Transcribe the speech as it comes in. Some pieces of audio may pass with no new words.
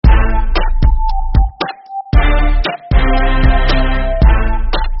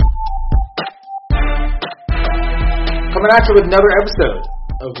Coming at you with another episode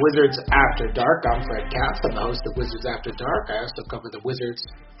of Wizards After Dark. I'm Fred Katz. I'm the host of Wizards After Dark. I also cover the Wizards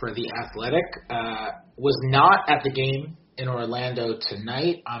for The Athletic. Was not at the game in Orlando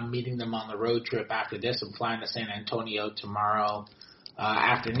tonight. I'm meeting them on the road trip after this. I'm flying to San Antonio tomorrow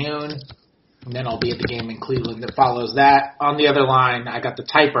afternoon. And then I'll be at the game in Cleveland that follows that. On the other line, I got the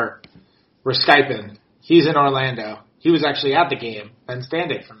typer. We're Skyping. He's in Orlando. He was actually at the game. Ben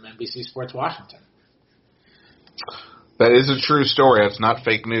Standig from NBC Sports Washington. That is a true story. It's not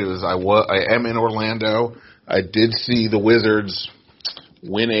fake news. I am in Orlando. I did see the Wizards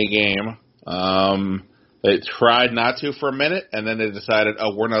win a game. They tried not to for a minute, and then they decided,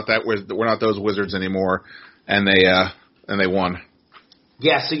 we're not those Wizards anymore, and they won.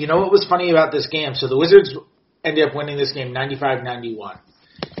 Yeah. So you know what was funny about this game? So the Wizards ended up winning this game 95-91.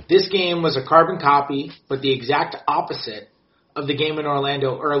 This game was a carbon copy, but the exact opposite of the game in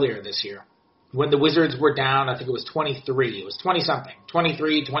Orlando earlier this year. When the Wizards were down, I think it was 23. It was 20-something,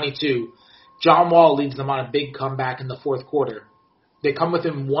 23, 22. John Wall leads them on a big comeback in the fourth quarter. They come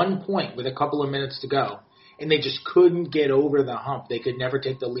within 1 point with a couple of minutes to go, and they just couldn't get over the hump. They could never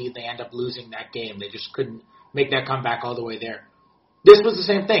take the lead. They end up losing that game. They just couldn't make that comeback all the way there. This was the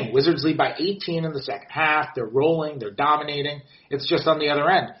same thing. Wizards lead by 18 in the second half. They're rolling. They're dominating. It's just on the other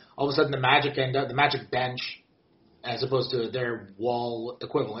end. All of a sudden, the Magic bench, as opposed to their Wall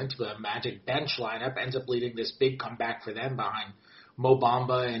equivalent, the Magic bench lineup ends up leading this big comeback for them behind Mo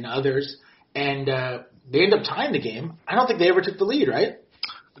Bamba and others. And they end up tying the game. I don't think they ever took the lead, right?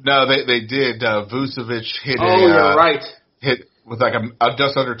 No, they did. Vucevic hit you're right. Hit with like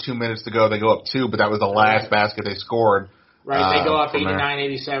just under 2 minutes to go. They go up 2, but that was the last basket they scored. Right, they go up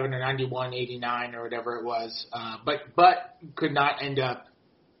 89-87 or 91-89 or whatever it was, but could not end up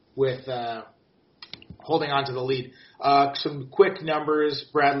with holding on to the lead. Some quick numbers.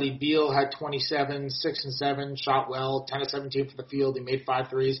 Bradley Beal had 27, 6 and 7, shot well, 10 of 17 from the field. He made 5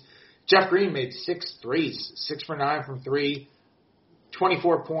 threes. Jeff Green made 6 threes, 6 for 9 from 3,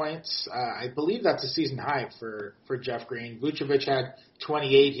 24 points. I believe that's a season high for Jeff Green. Vucevic had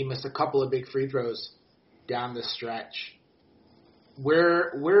 28. He missed a couple of big free throws down the stretch.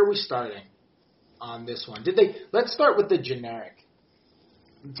 Where are we starting on this one? Let's start with the generic.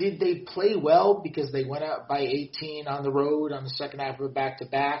 Did they play well because they went up by 18 on the road on the second half of a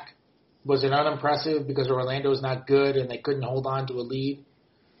back-to-back? Was it unimpressive because Orlando's not good and they couldn't hold on to a lead?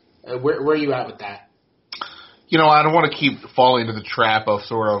 Where are you at with that? You know, I don't want to keep falling into the trap of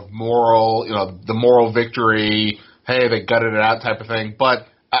sort of moral, the moral victory, hey, they gutted it out type of thing, but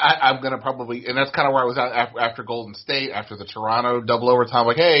I'm going to probably, and that's kind of where I was at after Golden State, after the Toronto double overtime,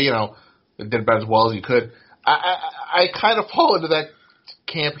 like, hey, they did about as well as you could. I kind of fall into that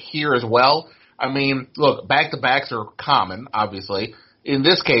camp here as well. I mean, look, back-to-backs are common, obviously. In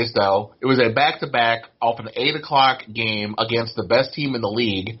this case, though, it was a back-to-back off an 8 o'clock game against the best team in the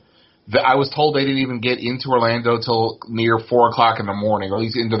league. I was told they didn't even get into Orlando till near 4 o'clock in the morning, or at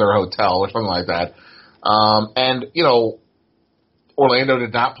least into their hotel or something like that. Orlando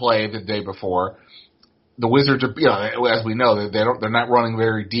did not play the day before. The Wizards are, as we know, they're not running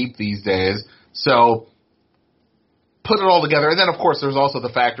very deep these days. So put it all together, and then of course there's also the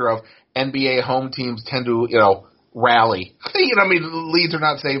factor of NBA home teams tend to rally. Leads are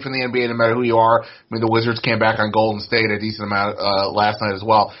not safe in the NBA no matter who you are. I mean, the Wizards came back on Golden State a decent amount last night as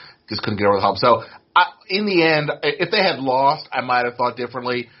well. Just couldn't get over the hump. So in the end, if they had lost, I might have thought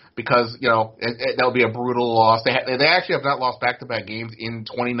differently. Because, that would be a brutal loss. They actually have not lost back-to-back games in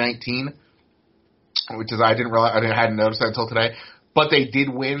 2019, which is I hadn't noticed that until today. But they did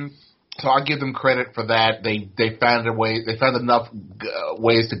win, so I'll give them credit for that. They found a way. They found enough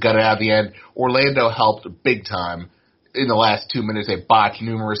ways to gut it out at the end. Orlando helped big time in the last 2 minutes. They botched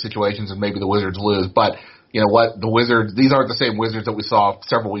numerous situations, and maybe the Wizards lose. But you know what? The Wizards. These aren't the same Wizards that we saw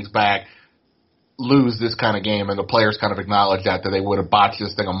several weeks back lose this kind of game, and the players kind of acknowledge that they would have botched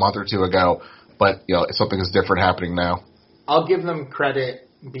this thing a month or two ago, but something is different happening now. I'll give them credit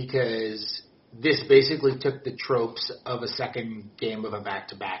because this basically took the tropes of a second game of a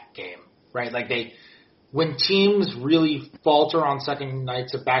back-to-back game, right? Like when teams really falter on second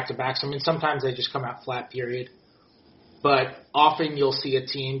nights of back-to-backs, sometimes they just come out flat, period, but often you'll see a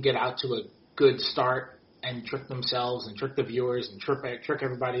team get out to a good start and trick themselves and trick the viewers and trick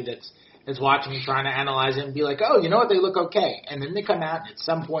everybody that's watching and trying to analyze it and be like, oh, you know what, they look okay. And then they come out, and at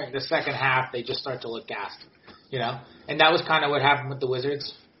some point in the second half, they just start to look gassed, And that was kind of what happened with the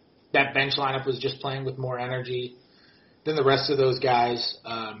Wizards. That bench lineup was just playing with more energy than the rest of those guys.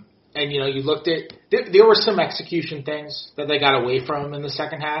 And, you looked at – there were some execution things that they got away from in the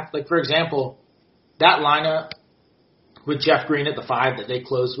second half. Like, for example, that lineup with Jeff Green at the 5 that they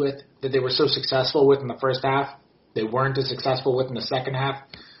closed with, that they were so successful with in the first half, they weren't as successful with in the second half.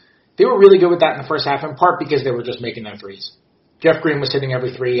 They were really good with that in the first half, in part because they were just making their threes. Jeff Green was hitting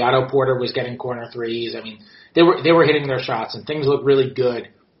every three. Otto Porter was getting corner threes. I mean, they were hitting their shots, and things look really good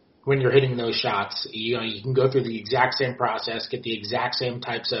when you're hitting those shots. You know, you can go through the exact same process, get the exact same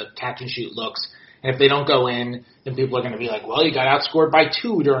types of catch and shoot looks, and if they don't go in, then people are going to be like, well, you got outscored by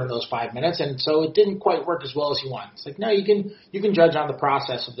 2 during those 5 minutes, and so it didn't quite work as well as you want. It's like, no, you can judge on the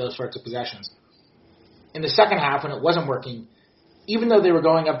process of those sorts of possessions. In the second half, when it wasn't working, even though they were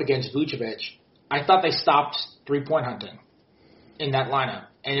going up against Vucevic, I thought they stopped three-point hunting in that lineup,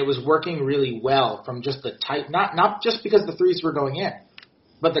 and it was working really well from just the type, not just because the threes were going in,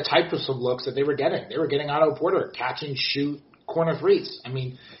 but the type of looks that they were getting. They were getting Otto Porter catch and shoot corner threes. I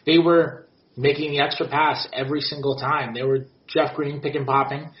mean, they were making the extra pass every single time. They were Jeff Green pick and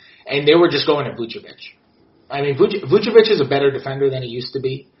popping, and they were just going at Vucevic. I mean, Vucevic is a better defender than he used to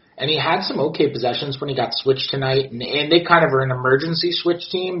be, and he had some okay possessions when he got switched tonight, and they kind of are an emergency switch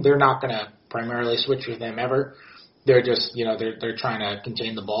team. They're not going to primarily switch with him ever. They're just, you know, they're trying to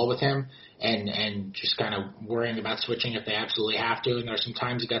contain the ball with him and just kind of worrying about switching if they absolutely have to, and there's some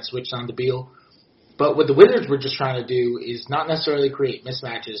times he got switched on to Beal. But what the Wizards were just trying to do is not necessarily create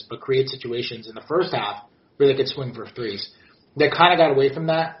mismatches, but create situations in the first half where they could swing for threes. They kind of got away from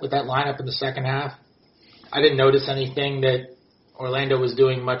that with that lineup in the second half. I didn't notice anything that Orlando was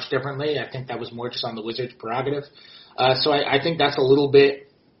doing much differently. I think that was more just on the Wizards' prerogative. So I think that's a little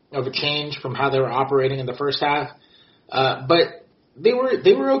bit of a change from how they were operating in the first half. But they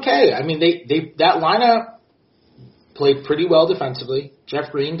were okay. I mean, that lineup played pretty well defensively.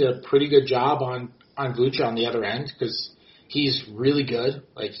 Jeff Green did a pretty good job on Vuce on the other end because he's really good.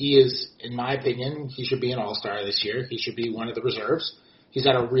 Like, he is, in my opinion, he should be an all-star this year. He should be one of the reserves. He's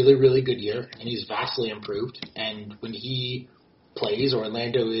had a really, really good year, and he's vastly improved. And when he plays,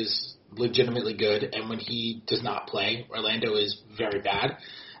 Orlando is legitimately good. And when he does not play, Orlando is very bad.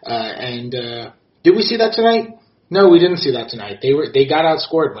 Did we see that tonight? No, we didn't see that tonight. They got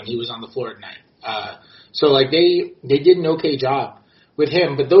outscored when he was on the floor tonight. So like they did an okay job with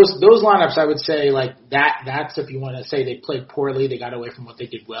him. But those lineups, I would say, like that's if you want to say they played poorly, they got away from what they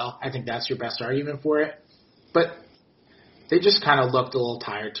did well. I think that's your best argument for it. But they just kind of looked a little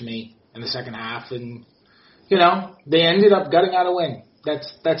tired to me in the second half, and you know, they ended up gutting out a win.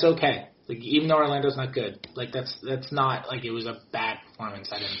 That's okay. Like, even though Orlando's not good, like that's not like it was a bad performance,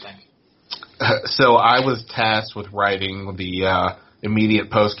 I didn't think. So I was tasked with writing the immediate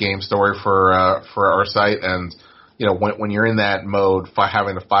post-game story for our site, and you know, when you're in that mode,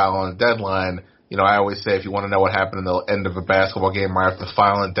 having to file on a deadline, you know, I always say if you want to know what happened in the end of a basketball game right after the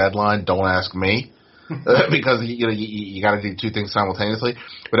file on a deadline, don't ask me, because you know you got to do two things simultaneously.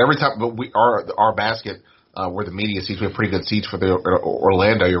 But every time, our basket where the media seats, we have pretty good seats for the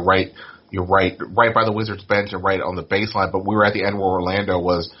Orlando. You're right by the Wizards bench and right on the baseline. But we were at the end where Orlando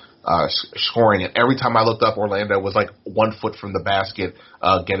was scoring, and every time I looked up, Orlando was like 1 foot from the basket,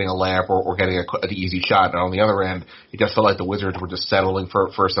 getting a layup or getting an easy shot. And on the other end, it just felt like the Wizards were just settling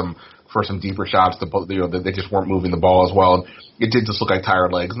for some deeper shots. They just weren't moving the ball as well. And it did just look like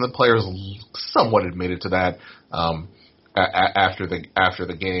tired legs, and the players somewhat admitted to that after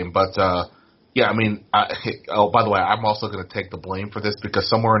the game. But yeah, I mean, by the way, I'm also going to take the blame for this because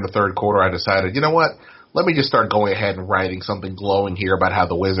somewhere in the third quarter, I decided, you know what? Let me just start going ahead and writing something glowing here about how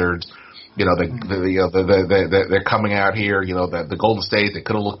the Wizards, you know, they're coming out here, you know, the Golden State, they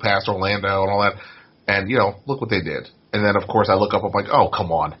could have looked past Orlando and all that, and you know, look what they did. And then of course I look up, I'm like, oh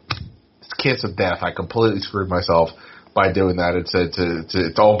come on, it's kiss of death. I completely screwed myself by doing that.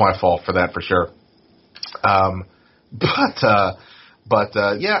 It's all my fault for that for sure.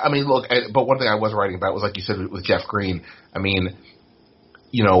 But yeah, I mean, look, but one thing I was writing about was, like you said, with Jeff Green. I mean,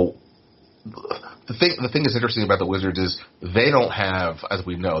 you know, the thing that's interesting about the Wizards is they don't have, as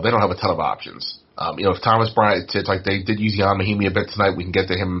we know, they don't have a ton of options. You know, if Thomas Bryant, it's like they did use Jan Mahimi a bit tonight. We can get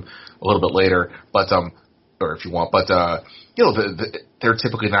to him a little bit later, but or if you want, but you know, they're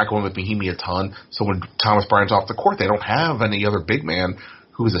typically not going with Mahimi a ton. So when Thomas Bryant's off the court, they don't have any other big man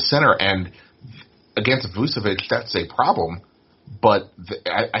who's a center, and against Vucevic, that's a problem. But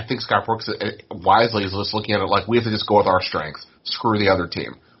I think Scott Brooks wisely is just looking at it like we have to just go with our strengths. Screw the other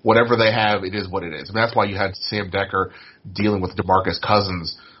team. Whatever they have, it is what it is. And that's why you had Sam Decker dealing with DeMarcus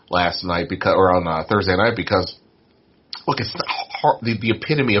Cousins last night or on Thursday night because, look, it's the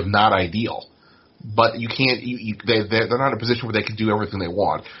epitome of not ideal. But you can't. They're not in a position where they can do everything they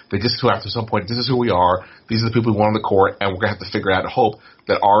want. They just have to some point. This is who we are. These are the people we want on the court, and we're gonna have to figure out and hope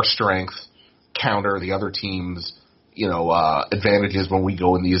that our strengths counter the other team's advantages when we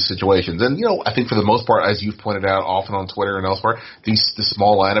go in these situations. And, I think for the most part, as you've pointed out often on Twitter and elsewhere, the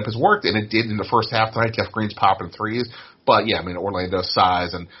small lineup has worked, and it did in the first half tonight. Jeff Green's popping threes. But, yeah, I mean, Orlando's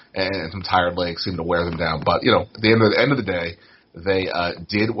size and some tired legs seem to wear them down. But, at the end of the day, they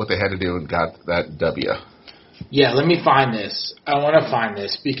did what they had to do and got that W. Yeah, let me find this. I want to find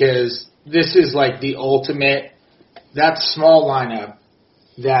this because this is like the ultimate, that small lineup,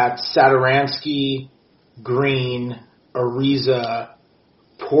 that Satoransky, Green, Ariza,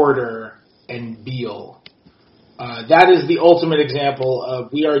 Porter, and Beal. That is the ultimate example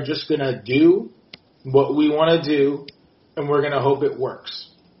of we are just going to do what we want to do, and we're going to hope it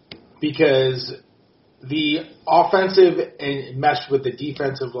works. Because the offensive and meshed with the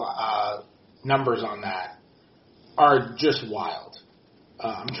defensive numbers on that are just wild.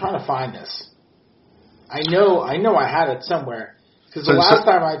 I'm trying to find this. I know I had it somewhere. Because the last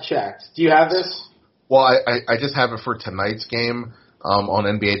time I checked, do you have this? Well, I just have it for tonight's game on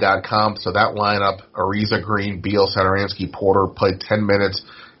NBA.com. So that lineup, Ariza, Green, Beal, Satoransky, Porter, played 10 minutes,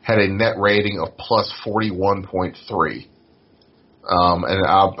 had a net rating of plus 41.3. And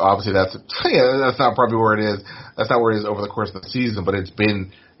obviously that's not probably where it is. That's not where it is over the course of the season, but it's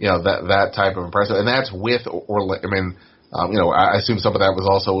been, that type of impressive. And that's with Orlando. I mean, I assume some of that was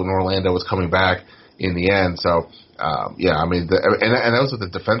also when Orlando was coming back in the end. So, I mean, and that was with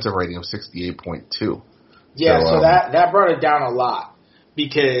a defensive rating of 68.2. Yeah, so that brought it down a lot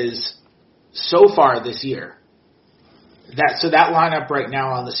because so far this year, that lineup right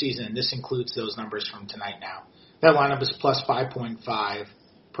now on the season, this includes those numbers from tonight now, that lineup is plus 5.5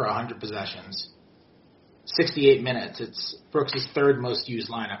 per 100 possessions, 68 minutes. It's Brooks' third most used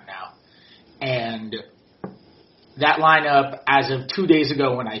lineup now. And that lineup, as of 2 days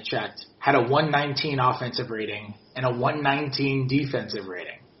ago when I checked, had a 119 offensive rating and a 119 defensive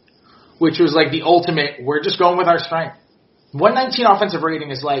rating, which was like the ultimate, we're just going with our strength. 119 offensive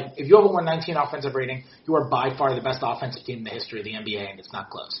rating is like, if you have a 119 offensive rating, you are by far the best offensive team in the history of the NBA, and it's not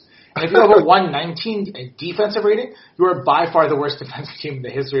close. And if you have a 119 defensive rating, you are by far the worst defensive team in the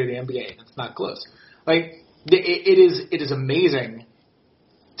history of the NBA, and it's not close. Like, it is amazing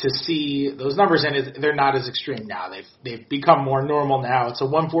to see those numbers, and they're not as extreme now. They've become more normal now. It's a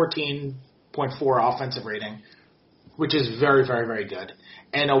 114.4 offensive rating, which is very, very, very good,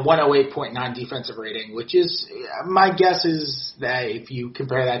 and a 108.9 defensive rating, which is, my guess is that if you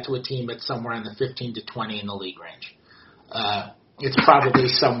compare that to a team that's somewhere in the 15 to 20 in the league range, it's probably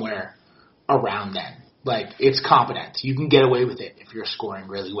somewhere around then. Like, it's competent. You can get away with it if you're scoring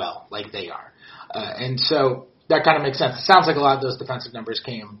really well, like they are. And so that kind of makes sense. It sounds like a lot of those defensive numbers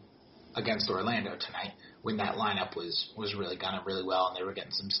came against Orlando tonight when that lineup was really gunning really well and they were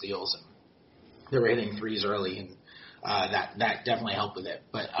getting some steals and they were hitting threes early, and that definitely helped with it.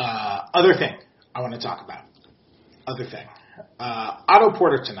 But other thing I want to talk about. Otto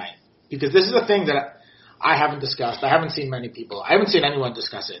Porter tonight, because this is a thing that I haven't discussed. I haven't seen many people. I haven't seen anyone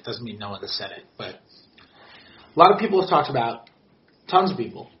discuss it. It doesn't mean no one has said it. But a lot of people have talked about, tons of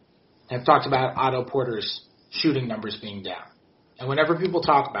people have talked about Otto Porter's shooting numbers being down. And whenever people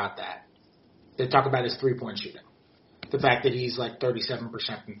talk about that, they talk about his three-point shooting. The fact that he's like 37%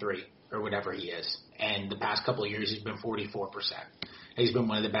 from three or whatever he is. And the past couple of years he's been 44%. He's been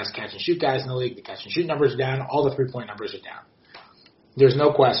one of the best catch-and-shoot guys in the league. The catch-and-shoot numbers are down. All the three-point numbers are down. There's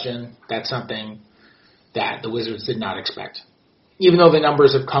no question that's something that the Wizards did not expect. Even though the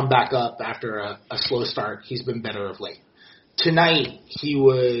numbers have come back up after a slow start, he's been better of late. Tonight, he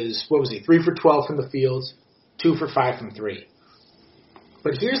was, 3 for 12 from the field, 2 for 5 from 3.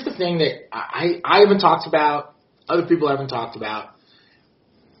 But here's the thing that I haven't talked about, other people haven't talked about.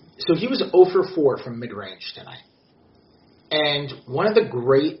 So he was 0 for 4 from mid-range tonight. And one of the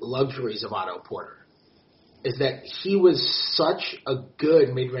great luxuries of Otto Porter is that he was such a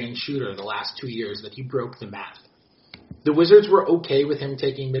good mid-range shooter the last 2 years that he broke the math. The Wizards were okay with him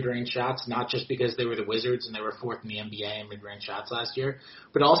taking mid-range shots, not just because they were the Wizards and they were fourth in the NBA in mid-range shots last year,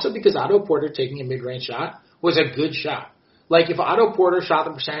 but also because Otto Porter taking a mid-range shot was a good shot. Like, if Otto Porter shot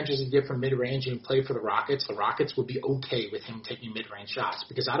the percentages he did from mid-range and played for the Rockets would be okay with him taking mid-range shots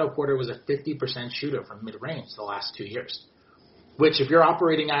because Otto Porter was a 50% shooter from mid-range the last 2 years, which if you're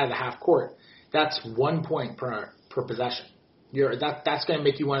operating out of the half court, that's 1 point per possession. That's going to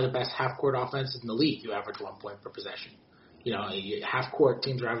make you one of the best half-court offenses in the league. You average 1 point per possession. You know, half-court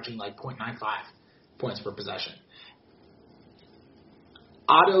teams are averaging like 0.95 points per possession.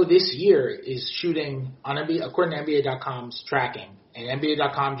 Otto this year is shooting, according to NBA.com's tracking, and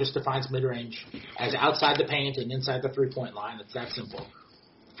NBA.com just defines mid-range as outside the paint and inside the three-point line. It's that simple.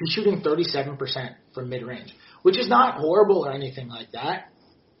 He's shooting 37% from mid-range, which is not horrible or anything like that.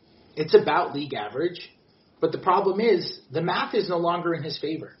 It's about league average, But the problem is the math is no longer in his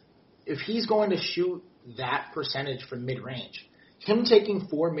favor. If he's going to shoot that percentage from mid-range, him taking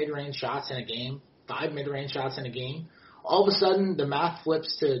 4 mid-range shots in a game, 5 mid-range shots in a game, all of a sudden the math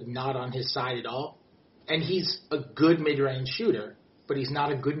flips to not on his side at all. And he's a good mid-range shooter, but he's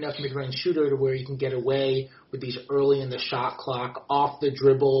not a good enough mid-range shooter to where he can get away with these early in the shot clock, off the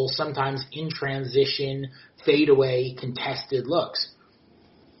dribble, sometimes in transition, fadeaway, contested looks.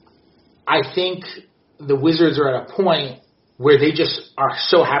 I think the Wizards are at a point where they just are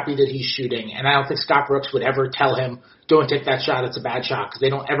so happy that he's shooting, and I don't think Scott Brooks would ever tell him, don't take that shot, it's a bad shot, because they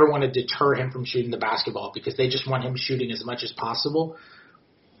don't ever want to deter him from shooting the basketball because they just want him shooting as much as possible.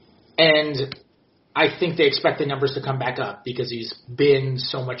 And I think they expect the numbers to come back up because he's been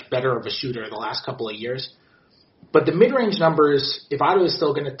so much better of a shooter the last couple of years. But the mid-range numbers, if Otto is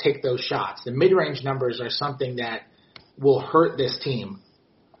still going to take those shots, the mid-range numbers are something that will hurt this team.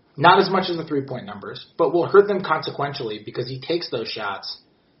 Not as much as the three-point numbers, but will hurt them consequentially because he takes those shots,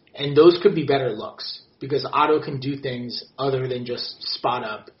 and those could be better looks because Otto can do things other than just spot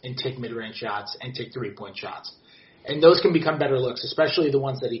up and take mid-range shots and take three-point shots. And those can become better looks, especially the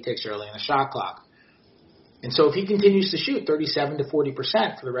ones that he takes early in the shot clock. And so if he continues to shoot 37 to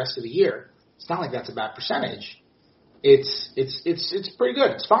 40% for the rest of the year, it's not like that's a bad percentage. It's pretty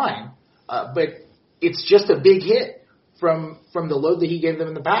good. It's fine. But it's just a big hit from the load that he gave them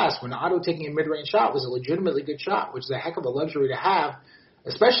in the past when Otto taking a mid-range shot was a legitimately good shot, which is a heck of a luxury to have,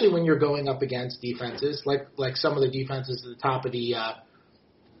 especially when you're going up against defenses like some of the defenses at the top of the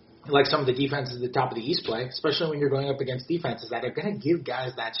East play, especially when you're going up against defenses that are going to give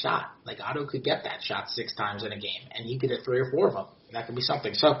guys that shot. Like Otto could get that shot 6 times in a game, and he could hit 3 or 4 of them. And that could be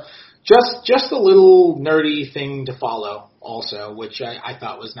something. So just a little nerdy thing to follow also, which I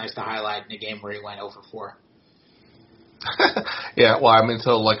thought was nice to highlight in a game where he went 0 for 4. Yeah, well, I mean,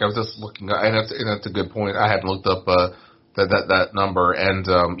 so like I was just looking, and that's a good point. I hadn't looked up that number, and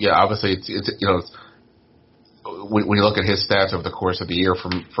yeah, obviously it's when you look at his stats over the course of the year,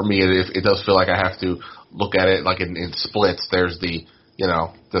 for me, it does feel like I have to look at it like in splits. There's the,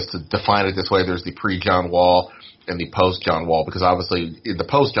 just to define it this way, there's the pre-John Wall and the post-John Wall, because obviously in the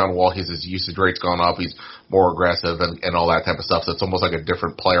post-John Wall, his usage rate's gone up, he's more aggressive and all that type of stuff, so it's almost like a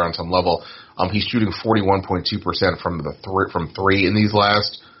different player on some level. He's shooting 41.2% from three in these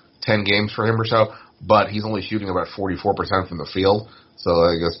last 10 games for him or so, but he's only shooting about 44% from the field. So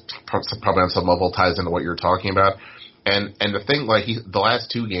I guess probably on some level ties into what you're talking about. And the thing, like the last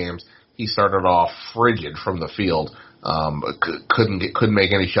 2 games, he started off frigid from the field. Couldn't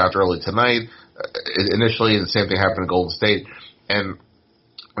make any shots early tonight. Initially, the same thing happened in Golden State. And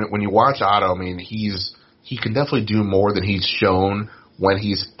when you watch Otto, I mean, he can definitely do more than he's shown when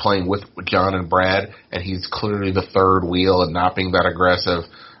he's playing with John and Brad, and he's clearly the third wheel and not being that aggressive.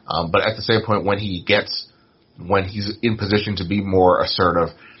 But at the same point, when he's in position to be more assertive,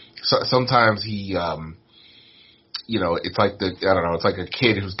 sometimes he, it's like it's like a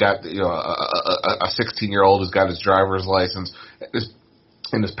kid who's got, a 16-year-old who's got his driver's license,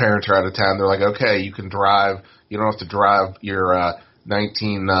 and his parents are out of town. They're like, okay, you can drive. You don't have to drive your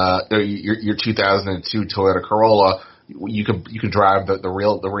your 2002 Toyota Corolla. You can drive the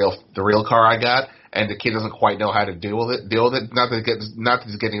real car I got. And the kid doesn't quite know how to deal with it. Not that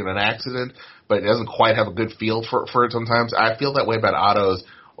he's getting in an accident, but it doesn't quite have a good feel for it sometimes. I feel that way about Otto's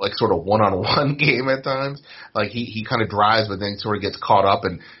like sort of one-on-one game at times. Like he kind of drives, but then sort of gets caught up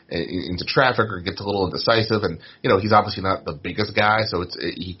into traffic or gets a little indecisive. And he's obviously not the biggest guy, so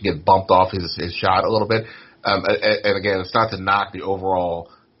he can get bumped off his shot a little bit. And again, it's not to knock the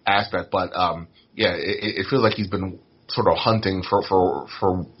overall aspect, but yeah, it feels like he's been sort of hunting for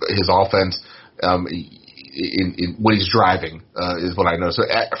his offense. In when he's driving is what I know. So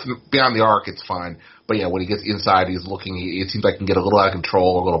beyond the arc, it's fine. But yeah, when he gets inside, he's looking. It seems like he can get a little out of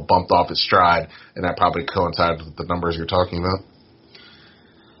control, a little bumped off his stride, and that probably coincides with the numbers you're talking about.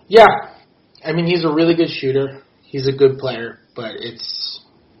 Yeah, I mean he's a really good shooter. He's a good player, but it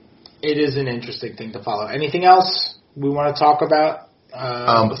is an interesting thing to follow. Anything else we want to talk about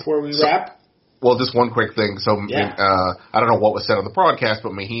before we wrap? Well, just one quick thing. So yeah. I don't know what was said on the broadcast,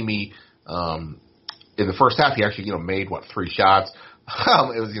 but Mahinmi. In the first half, he actually, made 3 shots.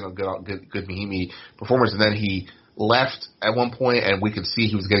 It was, good Mahinmi performance, and then he left at one point, and we could see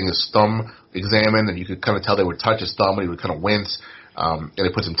he was getting his thumb examined, and you could kind of tell they would touch his thumb, and he would kind of wince, and they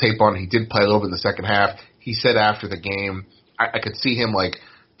put some tape on. He did play a little bit in the second half. He said after the game, I could see him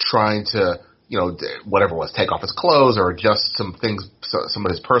trying to, whatever it was, take off his clothes or adjust some things, some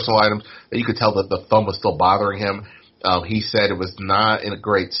of his personal items. That you could tell that the thumb was still bothering him. He said it was not in a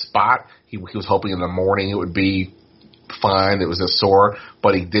great spot. He was hoping in the morning it would be fine. It was just sore,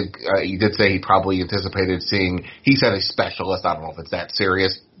 but he did say he probably anticipated seeing. He said a specialist. I don't know if it's that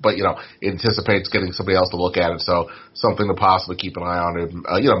serious, but he anticipates getting somebody else to look at it. So something to possibly keep an eye on.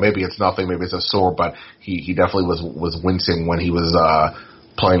 Maybe it's nothing, maybe it's a sore, but he definitely was wincing when he was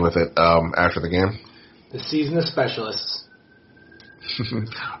playing with it after the game. The season of specialists.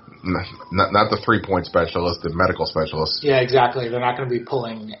 Not the 3-point specialist, the medical specialist. Yeah, exactly. They're not going to be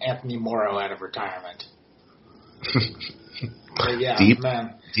pulling Anthony Morrow out of retirement. But yeah, deep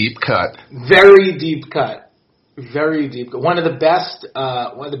cut. Very deep cut. Very deep cut. One of the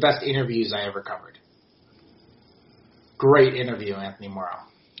best interviews I ever covered. Great interview, Anthony Morrow.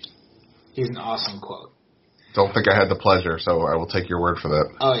 He's an awesome quote. Don't think I had the pleasure, so I will take your word for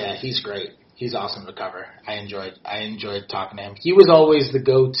that. Oh yeah, he's great. He's awesome to cover. I enjoyed talking to him. He was always the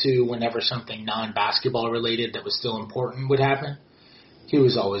go-to whenever something non-basketball related that was still important would happen. He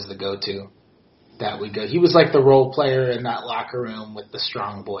was always the go-to that we go. He was like the role player in that locker room with the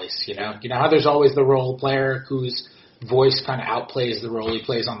strong voice. You know how there's always the role player whose voice kind of outplays the role he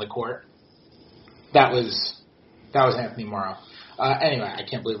plays on the court. That was Anthony Morrow. Anyway, I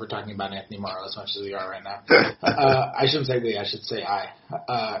can't believe we're talking about Anthony Morrow as much as we are right now. I shouldn't say we. I should say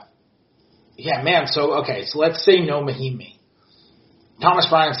I. Yeah, man, so let's say no Mahinmi. Thomas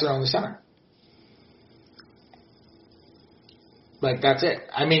Bryant's their only center. Like, that's it.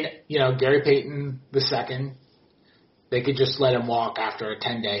 I mean, Gary Payton II, they could just let him walk after a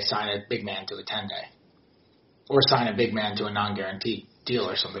 10-day, sign a big man to a 10-day. Or sign a big man to a non-guaranteed deal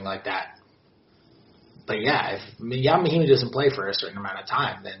or something like that. But yeah, if Jan Mahinmi doesn't play for a certain amount of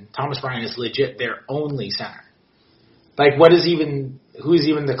time, then Thomas Bryant is legit their only center. Like, who's even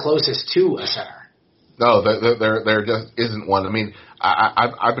the closest to a center? No, there just isn't one. I mean,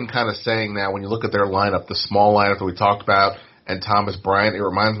 I've been kind of saying now, when you look at their lineup, the small lineup that we talked about, and Thomas Bryant, it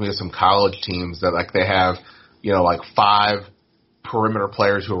reminds me of some college teams that, like, they have, 5 perimeter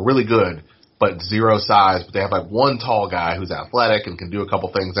players who are really good, but 0 size, but they have, like, one tall guy who's athletic and can do a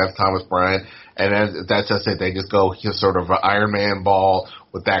couple things. That's Thomas Bryant, and then that's just it. They just go sort of Iron Man ball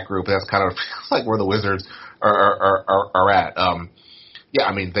with that group. That's kind of like where the Wizards are at. Yeah,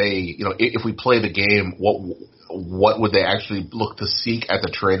 I mean, they, if we play the game, what would they actually look to seek at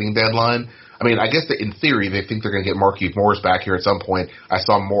the trading deadline? I mean, I guess that in theory they think they're going to get Markieff Morris back here at some point. I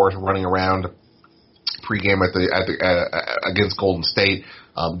saw Morris running around pregame against Golden State,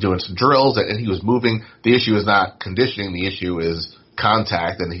 doing some drills, and he was moving. The issue is not conditioning; the issue is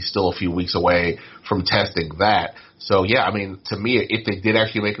contact, and he's still a few weeks away from testing that. So yeah, I mean, to me, if they did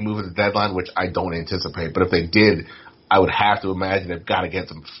actually make a move at the deadline, which I don't anticipate, but if they did, I would have to imagine they've got to get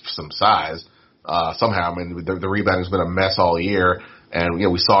some size somehow. I mean, the rebounding's been a mess all year, and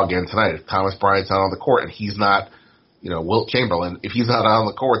we saw again tonight. If Thomas Bryant's not on the court and he's not, Wilt Chamberlain, if he's not on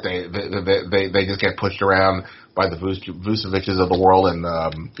the court, they just get pushed around by the Vucevic's of the world, and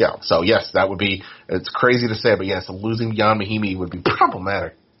So yes, that would be. It's crazy to say, but yes, losing Jan Mahinmi would be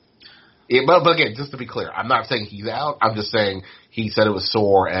problematic. Yeah, but again, just to be clear, I'm not saying he's out. I'm just saying he said it was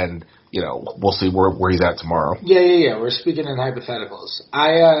sore, and we'll see where he's at tomorrow. Yeah. We're speaking in hypotheticals.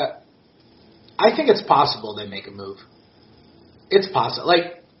 I think it's possible they make a move. It's possible.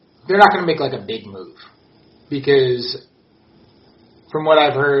 Like, they're not going to make like a big move because, from what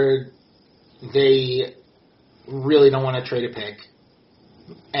I've heard, they really don't want to trade a pick,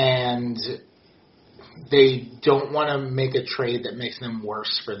 and they don't want to make a trade that makes them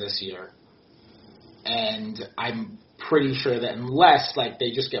worse for this year. And I'm pretty sure that unless, like,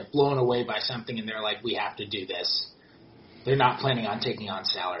 they just get blown away by something and they're like, we have to do this, they're not planning on taking on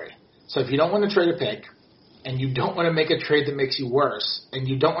salary. So if you don't want to trade a pick, and you don't want to make a trade that makes you worse, and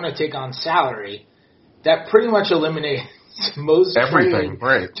you don't want to take on salary, that pretty much eliminates most everything,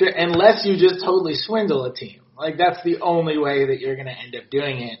 right? Unless you just totally swindle a team. Like, that's the only way that you're going to end up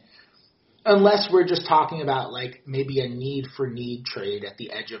doing it. Unless we're just talking about, like, maybe a need-for-need trade at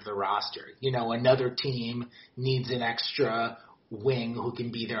the edge of the roster. Another team needs an extra wing who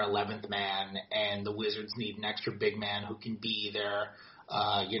can be their 11th man, and the Wizards need an extra big man who can be their,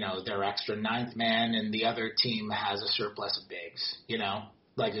 their extra 9th man, and the other team has a surplus of bigs,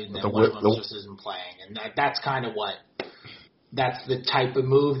 Like, one of them just isn't playing. And that's kind of what – that's the type of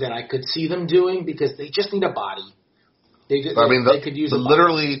move that I could see them doing because they just need a body. They could use a body.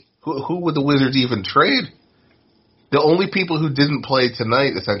 Literally – Who would the Wizards even trade? The only people who didn't play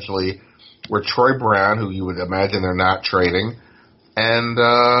tonight, essentially, were Troy Brown, who you would imagine they're not trading, and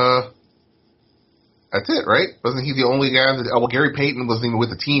that's it, right? Wasn't he the only guy that... Gary Payton wasn't even with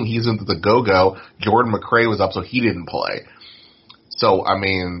the team. He's into the go-go. Jordan McRae was up, so he didn't play. So, I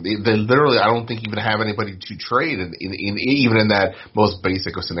mean, they literally, I don't think even have anybody to trade, even in that most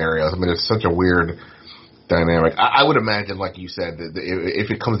basic of scenarios. I mean, it's such a weird dynamic. I would imagine, like you said, that if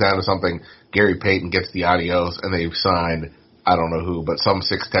it comes down to something, Gary Payton gets the adios and they've signed, I don't know who, but some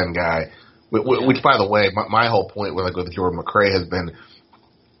 6'10" guy. Which, by the way, my whole point with Jordan McRae has been,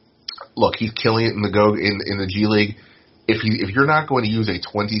 look, he's killing it in the G League. If you're not going to use a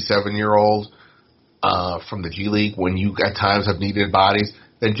 27-year-old from the G League when you at times have needed bodies,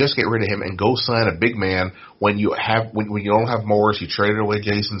 then just get rid of him and go sign a big man. When you don't have Morris, you traded away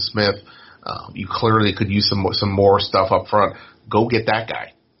Jason Smith. You clearly could use some more stuff up front. Go get that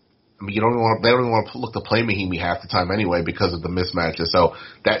guy. I mean, they don't even want to look to play Mahinmi half the time anyway because of the mismatches. So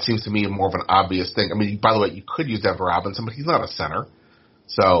that seems to me more of an obvious thing. I mean, by the way, you could use Denver Robinson, but he's not a center.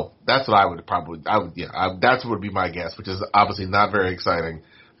 So that's what that's what would be my guess, which is obviously not very exciting,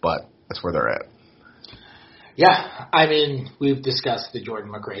 but that's where they're at. Yeah, I mean, we've discussed the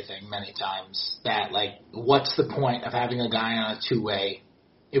Jordan McRae thing many times, that, like, what's the point of having a guy on a two-way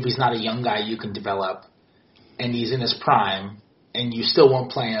if he's not a young guy you can develop, and he's in his prime, and you still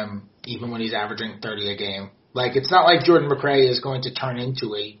won't play him even when he's averaging 30 a game? Like, it's not like Jordan McRae is going to turn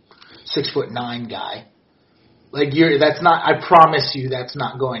into a 6'9" guy. Like, I promise you that's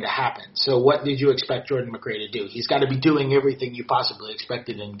not going to happen. So what did you expect Jordan McRae to do? He's got to be doing everything you possibly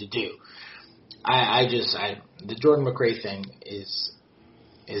expected him to do. The Jordan McRae thing is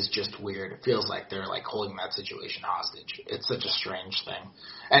just weird. It feels like they're like holding that situation hostage. It's such a strange thing.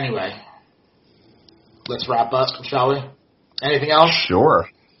 Anyway, let's wrap up, shall we? Anything else? Sure.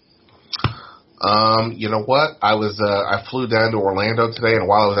 You know what? I flew down to Orlando today, and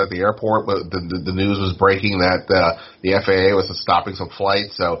while I was at the airport, the news was breaking that the FAA was stopping some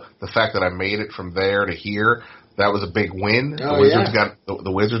flights. So the fact that I made it from there to here, that was a big win. The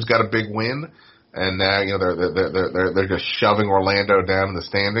Wizards got a big win, and now they're just shoving Orlando down in the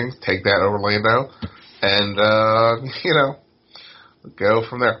standings. Take that, Orlando, and go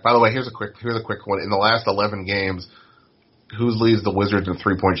from there. By the way, here's a quick one. In the last 11 games, who leads the Wizards in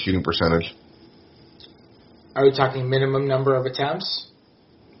 3-point shooting percentage? Are we talking minimum number of attempts?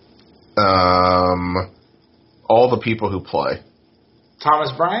 All the people who play.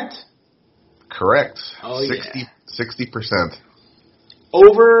 Thomas Bryant? Correct. Oh, 60%.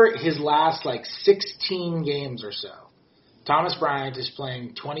 Over his last, 16 games or so, Thomas Bryant is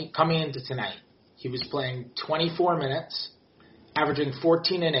playing coming into tonight. He was playing 24 minutes, averaging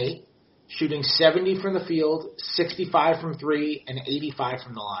 14 and 8, shooting 70 from the field, 65 from 3, and 85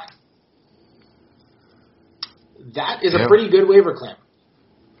 from the line. That is a pretty good waiver claim.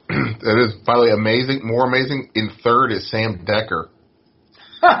 That is probably amazing. More amazing, in third is Sam Decker.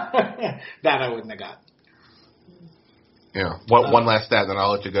 That I wouldn't have got. Yeah. One last stat, then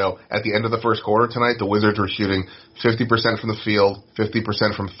I'll let you go. At the end of the first quarter tonight, the Wizards were shooting 50% from the field,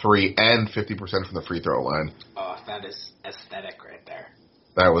 50% from 3, and 50% from the free throw line. Oh, that is aesthetic right there.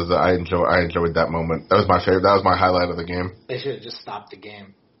 That was I enjoyed that moment. That was my favorite. That was my highlight of the game. They should have just stopped the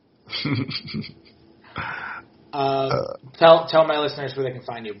game. Tell my listeners where they can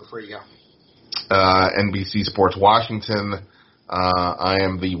find you before you go. NBC Sports Washington. I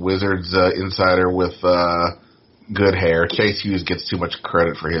am the Wizards insider with good hair. Chase Hughes gets too much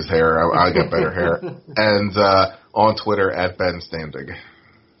credit for his hair. I got better hair. And on Twitter at Ben Standig.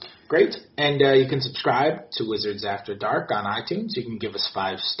 Great. And you can subscribe to Wizards After Dark on iTunes. You can give us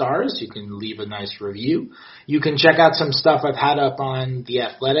 5 stars. You can leave a nice review. You can check out some stuff I've had up on The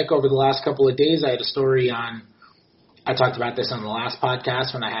Athletic over the last couple of days. I had a story I talked about this on the last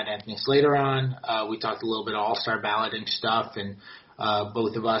podcast when I had Anthony Slater on. We talked a little bit of All-Star balloting stuff, and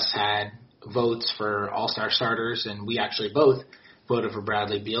both of us had votes for All-Star starters, and we actually both voted for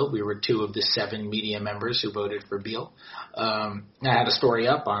Bradley Beal. We were 2 of the 7 media members who voted for Beal. I had a story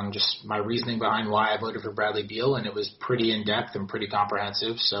up on just my reasoning behind why I voted for Bradley Beal, and it was pretty in-depth and pretty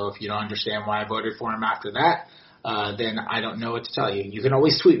comprehensive. So if you don't understand why I voted for him after that, then I don't know what to tell you. You can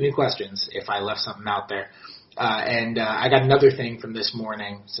always tweet me questions if I left something out there. And I got another thing from this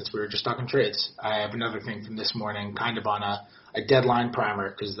morning, since we were just talking trades. I have another thing from this morning, kind of on a deadline primer,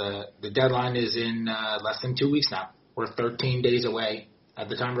 because the deadline is in less than 2 weeks now. We're 13 days away at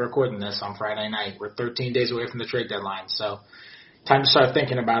the time of recording this on Friday night. We're 13 days away from the trade deadline. So time to start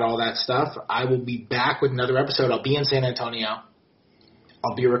thinking about all that stuff. I will be back with another episode. I'll be in San Antonio.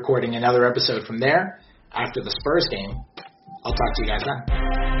 I'll be recording another episode from there after the Spurs game. I'll talk to you guys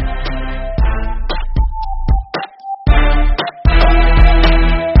then.